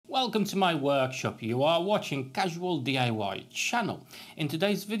Welcome to my workshop. You are watching Casual DIY channel. In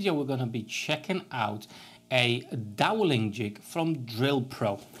today's video we're going to be checking out a doweling jig from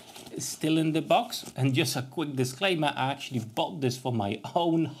Drillpro. It's still in the box, and just a quick disclaimer, I actually bought this for my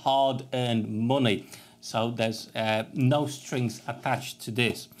own hard-earned money, so there's no strings attached to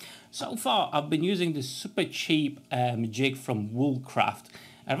this. So far I've been using this super cheap jig from Woolcraft.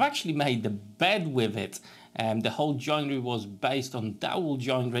 I've actually made the bed with it. The whole joinery was based on dowel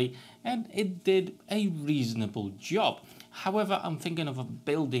joinery and it did a reasonable job. However, I'm thinking of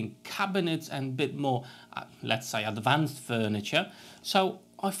building cabinets and a bit more, let's say, advanced furniture. So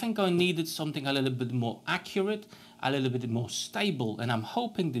I think I needed something a little bit more accurate, a little bit more stable, and I'm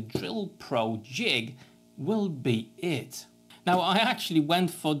hoping the Drillpro jig will be it. Now, I actually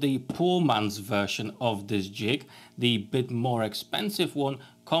went for the poor man's version of this jig. The bit more expensive one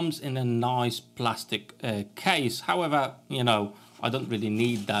comes in a nice plastic case. However, you know, I don't really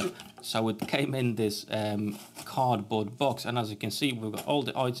need that. So it came in this cardboard box. And as you can see, we've got all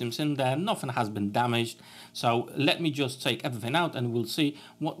the items in there. Nothing has been damaged. So let me just take everything out and we'll see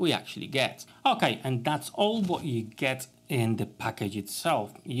what we actually get. Okay, and that's all what you get in the package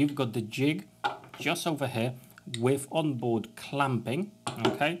itself. You've got the jig just over here with onboard clamping.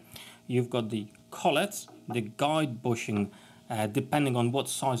 Okay, you've got the collets, the guide bushing, depending on what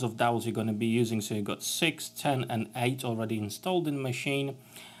size of dowels you're going to be using. So you've got 6, 10 and 8 already installed in the machine.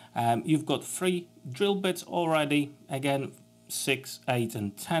 You've got 3 drill bits already, again 6, 8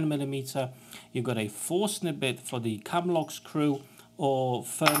 and 10 millimeter. You've got a Forstner bit for the camlock screw or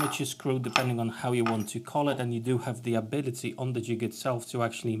furniture screw, depending on how you want to call it, and you do have the ability on the jig itself to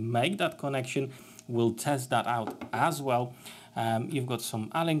actually make that connection. We'll test that out as well. You've got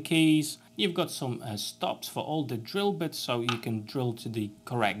some Allen keys. You've got some stops for all the drill bits, so you can drill to the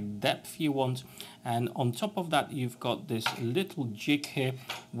correct depth you want. And on top of that, you've got this little jig here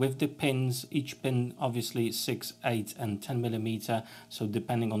with the pins. Each pin obviously 6, 8 and 10 millimeter. So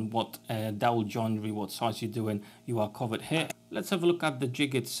depending on what dowel joinery, what size you're doing, you are covered here. Let's have a look at the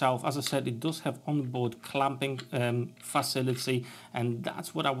jig itself. As I said, it does have onboard clamping facility, and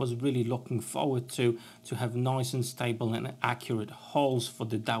that's what I was really looking forward to have nice and stable and accurate holes for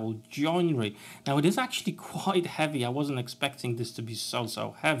the dowel joinery. Now it is actually quite heavy. I wasn't expecting this to be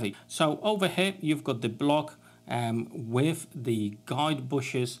so heavy. So over here you've got the block with the guide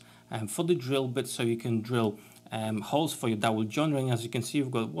bushes for the drill bits, so you can drill holes for your dowel joinery. As you can see,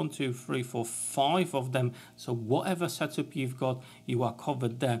 you've got 1, 2, 3, 4, 5 of them. So whatever setup you've got, you are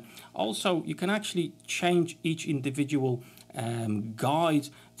covered there. Also, you can actually change each individual guide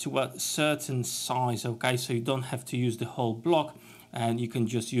to a certain size. Okay, so you don't have to use the whole block, and you can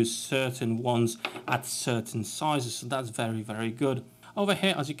just use certain ones at certain sizes. So that's very good. Over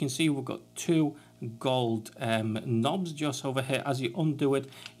here, as you can see, we've got 2 gold knobs just over here. As you undo it,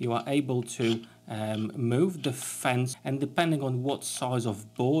 you are able to move the fence, and depending on what size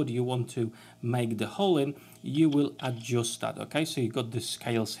of board you want to make the hole in, you will adjust that. Okay, so you've got the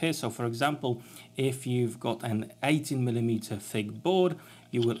scales here. So for example, if you've got an 18 millimeter thick board,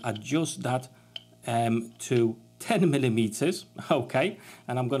 you will adjust that to 10 millimeters. Okay,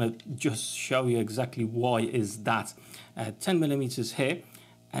 and I'm gonna just show you exactly why is that. 10 millimeters here,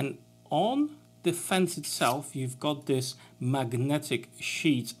 and on the fence itself you've got this magnetic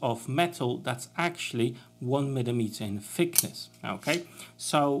sheet of metal that's actually 1 millimeter in thickness. Okay,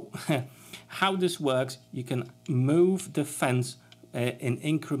 so how this works, you can move the fence in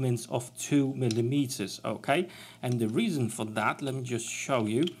increments of 2 millimeters. Okay, and the reason for that, let me just show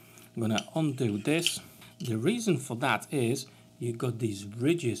you. I'm gonna undo this. The reason for that is you've got these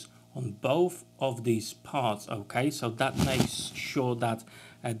ridges on both of these parts. Okay, so that makes sure that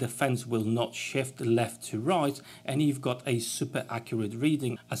the fence will not shift left to right, and you've got a super accurate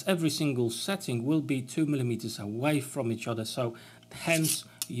reading, as every single setting will be 2 millimeters away from each other. So hence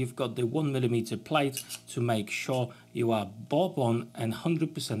you've got the 1 millimeter plate to make sure you are bob on and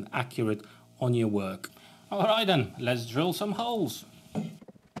 100% accurate on your work. All right then, let's drill some holes.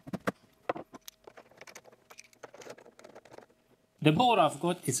 The board I've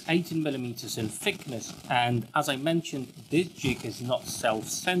got is 18 millimeters in thickness, and as I mentioned, this jig is not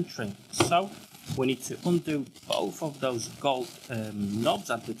self-centering, so we need to undo both of those gold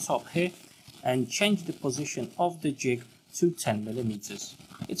knobs at the top here and change the position of the jig to 10 millimeters.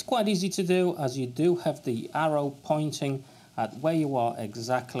 It's quite easy to do, as you do have the arrow pointing at where you are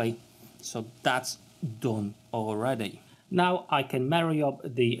exactly, so that's done already. Now I can marry up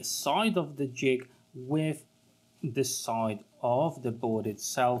the side of the jig with the side of the board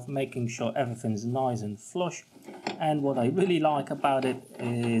itself, making sure everything's nice and flush. And what I really like about it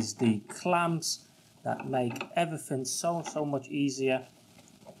is the clamps that make everything so much easier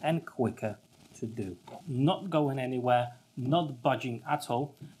and quicker to do. Not going anywhere, not budging at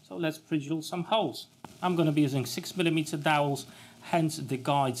all. So let's pre-drill some holes. I'm going to be using 6mm dowels, hence the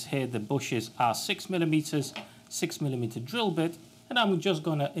guides here, the bushes are 6mm, 6mm drill bit, and I'm just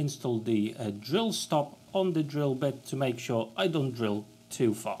going to install the drill stop on the drill bit to make sure I don't drill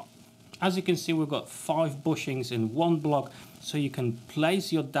too far. As you can see, we've got 5 bushings in one block, so you can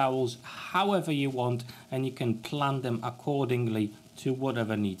place your dowels however you want and you can plan them accordingly to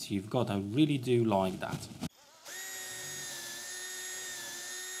whatever needs you've got. I really do like that.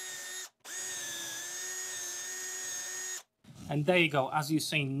 And there you go, as you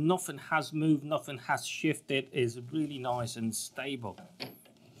see, nothing has moved, nothing has shifted, it's really nice and stable.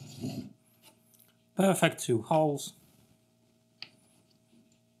 Perfect 2 holes.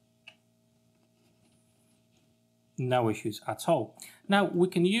 No issues at all. Now we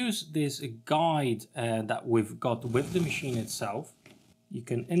can use this guide that we've got with the machine itself. You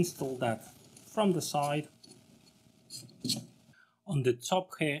can install that from the side. On the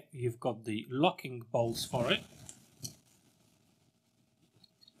top here you've got the locking bolts for it.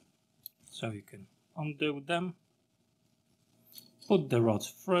 So you can undo them, put the rods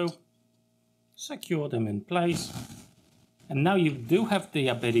through, secure them in place. And now you do have the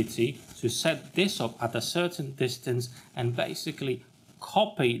ability to set this up at a certain distance and basically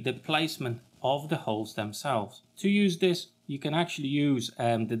copy the placement of the holes themselves. To use this, you can actually use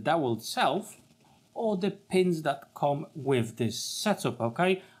the dowel itself or the pins that come with this setup,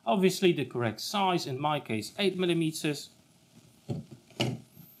 okay? Obviously the correct size, in my case 8mm.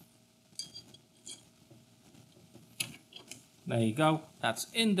 There you go, that's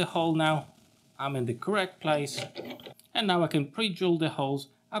in the hole now. I'm in the correct place. And now I can pre-drill the holes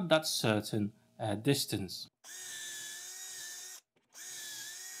at that certain distance.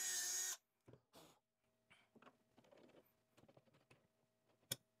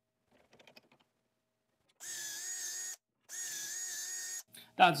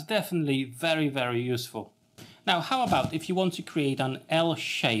 That's definitely very, very useful. Now, how about if you want to create an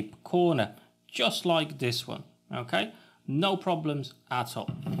L-shaped corner, just like this one, okay? No problems at all.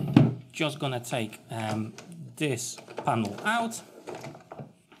 Just gonna take this panel out,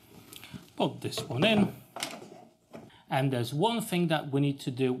 put this one in, and there's one thing that we need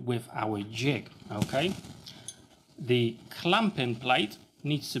to do with our jig, okay? The clamping plate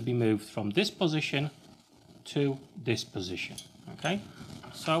needs to be moved from this position to this position, okay?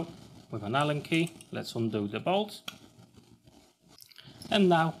 So with an Allen key, let's undo the bolts, and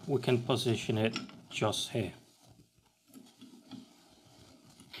now we can position it just here.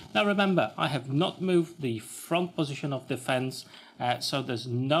 Now remember, I have not moved the front position of the fence, so there's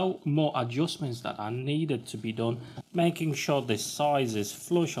no more adjustments that are needed to be done. Making sure the size is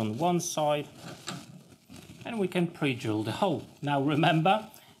flush on one side, and we can pre-drill the hole. Now remember,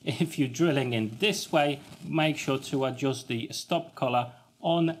 if you're drilling in this way, make sure to adjust the stop collar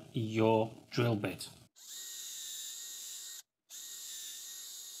on your drill bit.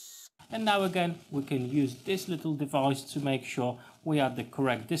 And now again, we can use this little device to make sure we have the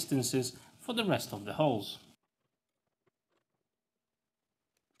correct distances for the rest of the holes.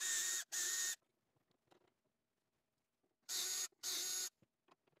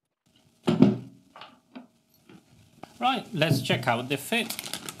 Right, let's check out the fit.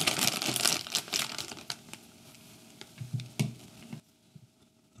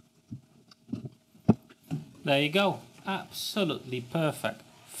 There you go, absolutely perfect.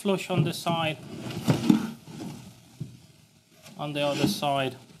 Flush on the side, on the other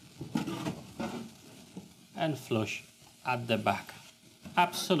side, and flush at the back.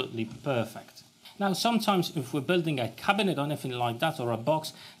 Absolutely perfect. Now sometimes if we're building a cabinet or anything like that, or a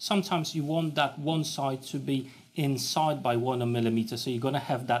box, sometimes you want that one side to be inside by 1mm, so you're going to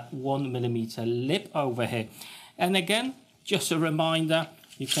have that 1mm lip over here. And again, just a reminder,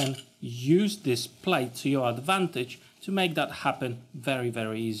 you can use this plate to your advantage to make that happen very,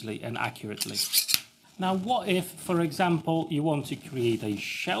 very easily and accurately. Now what if, for example, you want to create a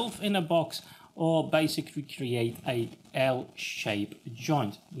shelf in a box, or basically create a L-shaped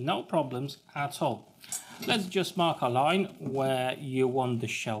joint? No problems at all. Let's just mark a line where you want the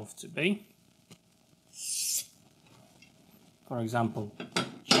shelf to be. For example,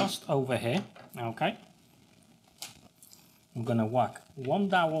 just over here, okay? I'm gonna whack one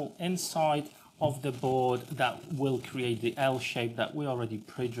dowel inside of the board that will create the L shape that we already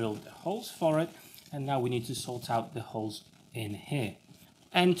pre-drilled the holes for it, and now we need to sort out the holes in here.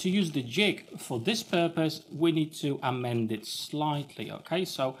 And to use the jig for this purpose, we need to amend it slightly, okay?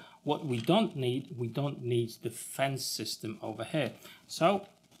 So what we don't need the fence system over here. So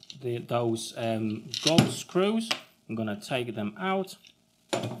those gold screws, I'm gonna take them out,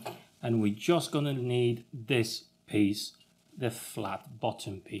 And we're just gonna need this piece, the flat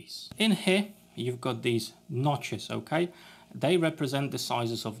bottom piece. In here, you've got these notches, okay? They represent the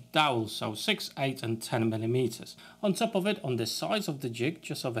sizes of dowels, so 6, 8 and 10 millimeters. On top of it, on the sides of the jig,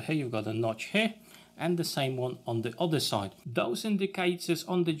 just over here, you've got a notch here and the same one on the other side. Those indicators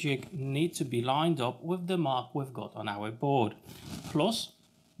on the jig need to be lined up with the mark we've got on our board. Plus,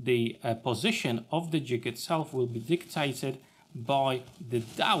 the position of the jig itself will be dictated by the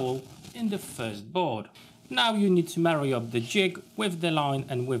dowel in the first board. Now you need to marry up the jig with the line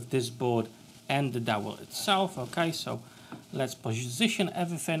and with this board and the dowel itself. Okay, so let's position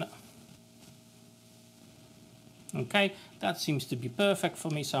everything. Okay, that seems to be perfect for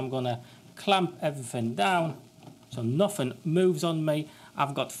me, so I'm gonna clamp everything down so nothing moves on me.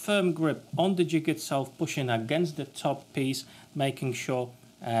 I've got firm grip on the jig itself, pushing against the top piece, making sure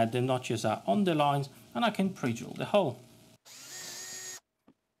the notches are on the lines, and I can pre-drill the hole.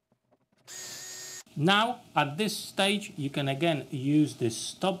 Now at this stage you can again use this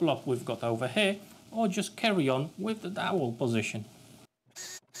stop lock we've got over here, or just carry on with the dowel position.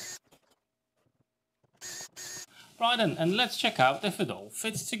 Right then, and let's check out if it all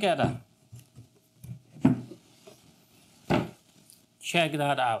fits together. Check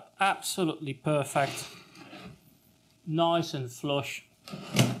that out, absolutely perfect, nice and flush,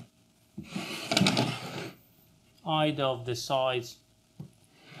 either of the sides,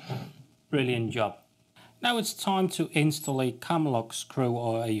 brilliant job. Now it's time to install a camlock screw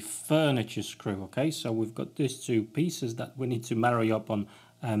or a furniture screw. Okay, so we've got these two pieces that we need to marry up on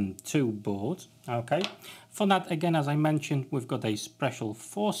two boards. Okay, for that, again, as I mentioned, we've got a special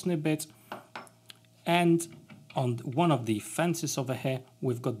Forstner bit, and on one of the fences over here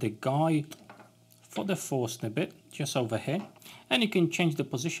we've got the guide for the Forstner bit just over here, and you can change the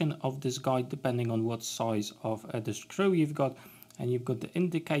position of this guide depending on what size of the screw you've got, and you've got the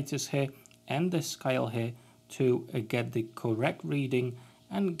indicators here and the scale here to get the correct reading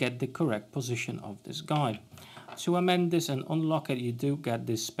and get the correct position of this guide. To amend this and unlock it, you do get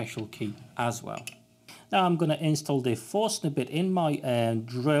this special key as well. Now I'm going to install the Forstner bit in my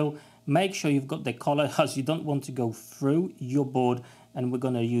drill. Make sure you've got the collar, as you don't want to go through your board, and we're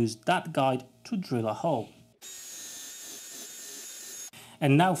going to use that guide to drill a hole.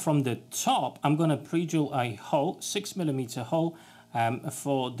 And now from the top I'm going to pre-drill a hole, 6mm hole,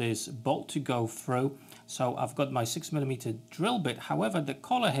 for this bolt to go through. So I've got my 6mm drill bit. However, the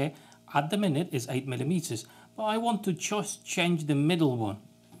collar here at the minute is 8mm, but I want to just change the middle one.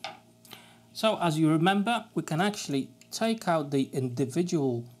 So as you remember, we can actually take out the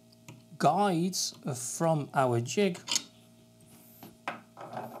individual guides from our jig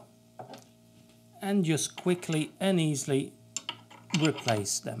and just quickly and easily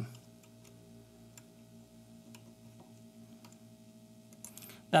replace them.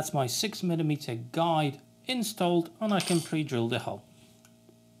 That's my 6mm guide installed, and I can pre-drill the hole.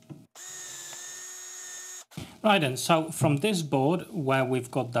 Right then, so from this board where we've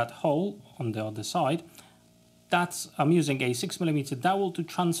got that hole on the other side, I'm using a 6mm dowel to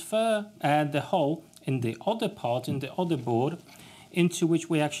transfer the hole in the other part, in the other board, into which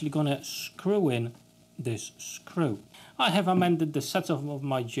we're actually going to screw in this screw. I have amended the setup of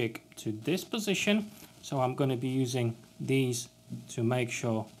my jig to this position, so I'm going to be using these to make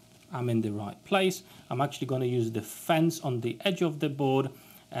sure I'm in the right place. I'm actually going to use the fence on the edge of the board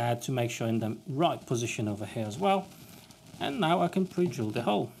to make sure in the right position over here as well. And now I can pre-drill the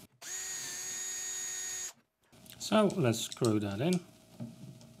hole. So let's screw that in.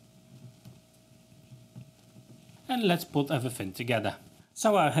 And let's put everything together.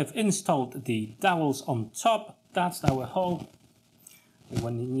 So I have installed the dowels on top. That's our hole.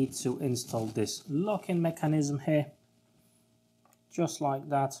 When you need to install this locking mechanism here, just like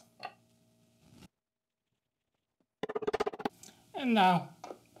that. And now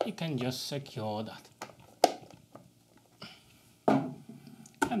you can just secure that.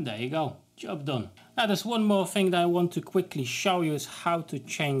 And there you go, job done. Now there's one more thing that I want to quickly show you, is how to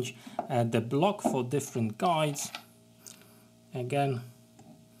change the block for different guides. Again,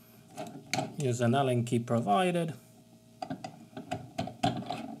 use an Allen key provided.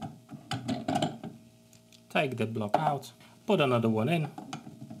 Take the block out, put another one in.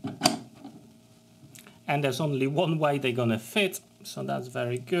 And there's only one way they're gonna fit, so that's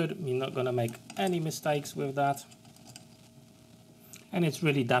very good. You're not gonna make any mistakes with that. And it's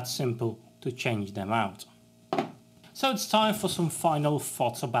really that simple to change them out. So it's time for some final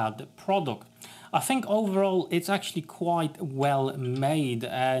thoughts about the product. I think overall it's actually quite well made,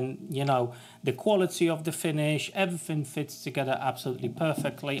 and you know, the quality of the finish, everything fits together absolutely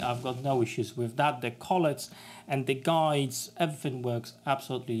perfectly. I've got no issues with that. The collets and the guides, everything works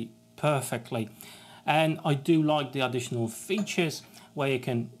absolutely perfectly. And I do like the additional features where you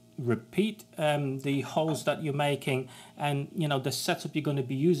can repeat the holes that you're making, and you know, the setup you're going to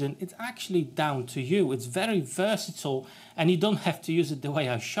be using, it's actually down to you. It's very versatile, and you don't have to use it the way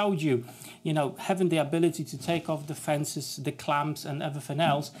I showed you. You know, having the ability to take off the fences, the clamps and everything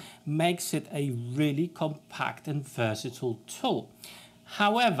else makes it a really compact and versatile tool.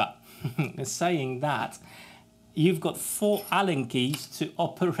 However, saying that, you've got 4 Allen keys to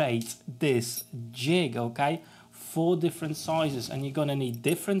operate this jig, okay? 4 different sizes, and you're gonna need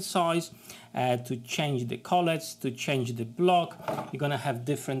different size to change the collets, to change the block. You're gonna have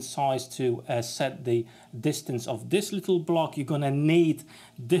different size to set the distance of this little block. You're gonna need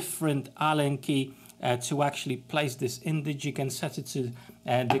different Allen key to actually place this in the jig and set it to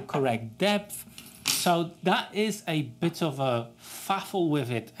the correct depth. So that is a bit of a faffle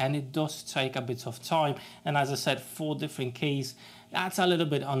with it, and it does take a bit of time. And as I said, 4 different keys, that's a little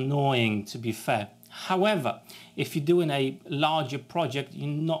bit annoying, to be fair. However, if you're doing a larger project, you're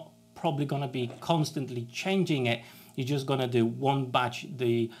not probably going to be constantly changing it. You're just going to do one batch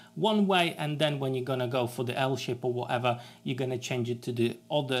the one way, and then when you're going to go for the L shape or whatever, you're going to change it to the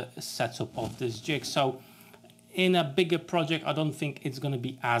other setup of this jig. So in a bigger project, I don't think it's going to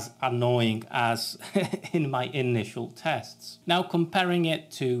be as annoying as in my initial tests. Now, comparing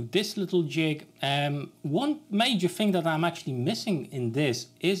it to this little jig, one major thing that I'm actually missing in this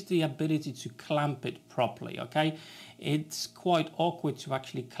is the ability to clamp it properly, okay? It's quite awkward to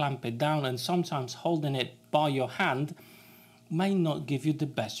actually clamp it down, and sometimes holding it by your hand may not give you the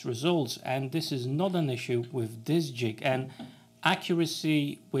best results, and this is not an issue with this jig. And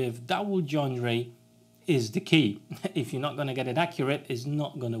accuracy with dowel joinery is the key. If you're not going to get it accurate, it's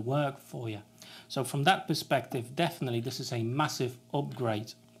not going to work for you. So from that perspective, definitely this is a massive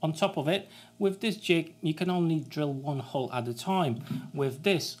upgrade. On top of it, with this jig, you can only drill 1 hole at a time. With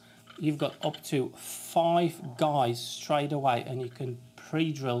this, you've got up to 5 guys straight away, and you can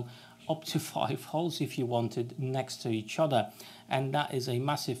pre-drill up to 5 holes if you wanted next to each other, and that is a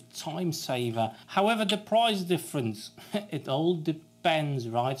massive time saver. However, the price difference, it all depends,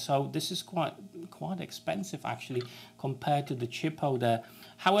 right? So this is quite expensive actually compared to the Chippo there.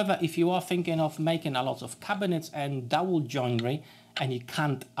 However, if you are thinking of making a lot of cabinets and dowel joinery and you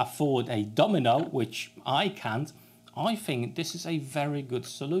can't afford a domino, which I can't, I think this is a very good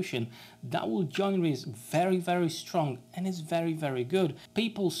solution. Dowel joinery is very, very strong and it's very, very good.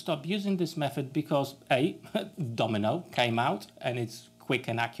 People stop using this method because A, domino came out and it's quick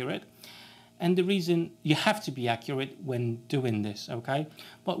and accurate. And the reason you have to be accurate when doing this, okay?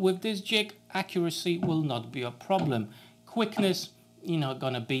 But with this jig, accuracy will not be a problem. Quickness, you're not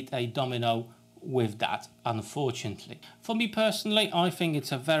gonna beat a domino with that, unfortunately. For me personally, I think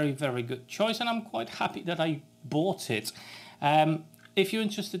it's a very, very good choice, and I'm quite happy that I bought it. If you're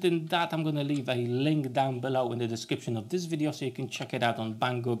interested in that, I'm gonna leave a link down below in the description of this video so you can check it out on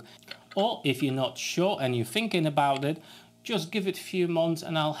Banggood. Or if you're not sure and you're thinking about it, just give it a few months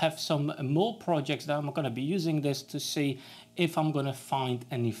and I'll have some more projects that I'm going to be using this to see if I'm going to find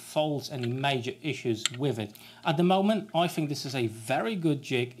any faults, any major issues with it. At the moment, I think this is a very good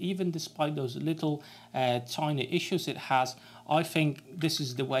jig, even despite those little tiny issues it has. I think this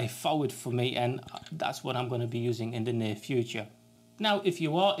is the way forward for me, and that's what I'm going to be using in the near future. Now, if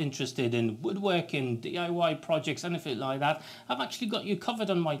you are interested in woodworking, DIY projects, anything like that, I've actually got you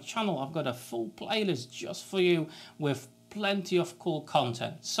covered on my channel. I've got a full playlist just for you with plenty of cool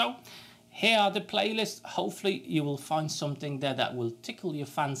content. So here are the playlists. Hopefully you will find something there that will tickle your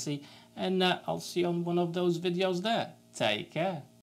fancy, and I'll see you on one of those videos there. Take care.